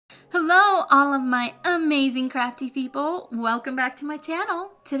Hello, all of my amazing crafty people. Welcome back to my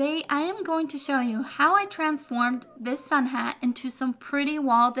channel. Today I am going to show you how I transformed this sun hat into some pretty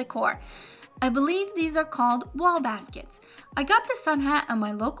wall decor. I believe these are called wall baskets. I got this sun hat at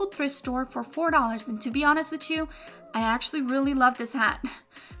my local thrift store for $4, and to be honest with you, I actually really love this hat.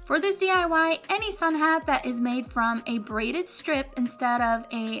 For this DIY, any sun hat that is made from a braided strip instead of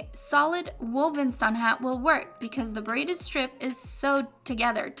a solid woven sun hat will work because the braided strip is sewed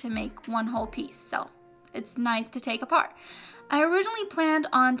together to make one whole piece, so it's nice to take apart. I originally planned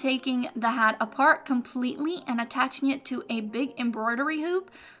on taking the hat apart completely and attaching it to a big embroidery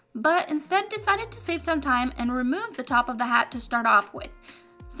hoop, but instead decided to save some time and remove the top of the hat to start off with,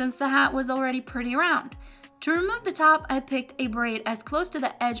 since the hat was already pretty round. To remove the top, I picked a braid as close to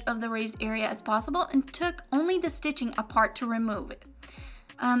the edge of the raised area as possible and took only the stitching apart to remove it.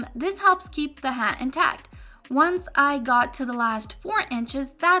 This helps keep the hat intact. Once I got to the last 4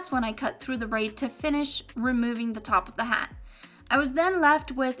 inches, that's when I cut through the braid to finish removing the top of the hat. I was then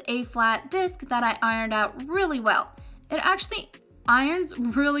left with a flat disc that I ironed out really well. It actually irons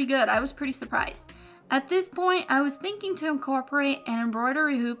really good. I was pretty surprised. At this point, I was thinking to incorporate an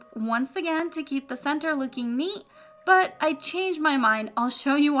embroidery hoop once again to keep the center looking neat, but I changed my mind. I'll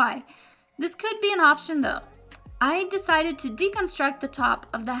show you why. This could be an option though. I decided to deconstruct the top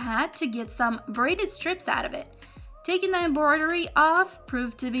of the hat to get some braided strips out of it. Taking the embroidery off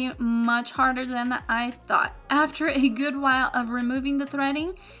proved to be much harder than I thought. After a good while of removing the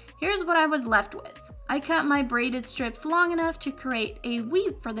threading, here's what I was left with. I cut my braided strips long enough to create a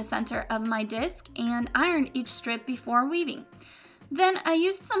weave for the center of my disc and ironed each strip before weaving. Then I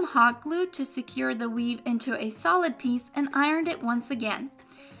used some hot glue to secure the weave into a solid piece and ironed it once again.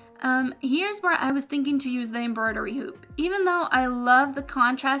 Here's where I was thinking to use the embroidery hoop. Even though I love the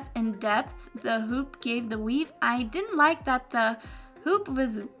contrast and depth the hoop gave the weave, I didn't like that the hoop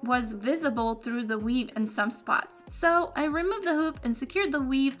was visible through the weave in some spots. So I removed the hoop and secured the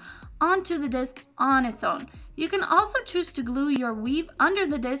weave onto the disc on its own. You can also choose to glue your weave under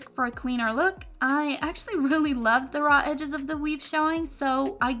the disc for a cleaner look. I actually really loved the raw edges of the weave showing,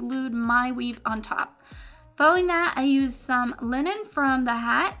 so I glued my weave on top. Following that, I used some linen from the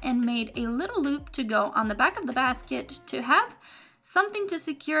hat and made a little loop to go on the back of the basket to have something to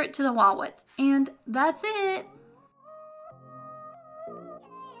secure it to the wall with. And that's it!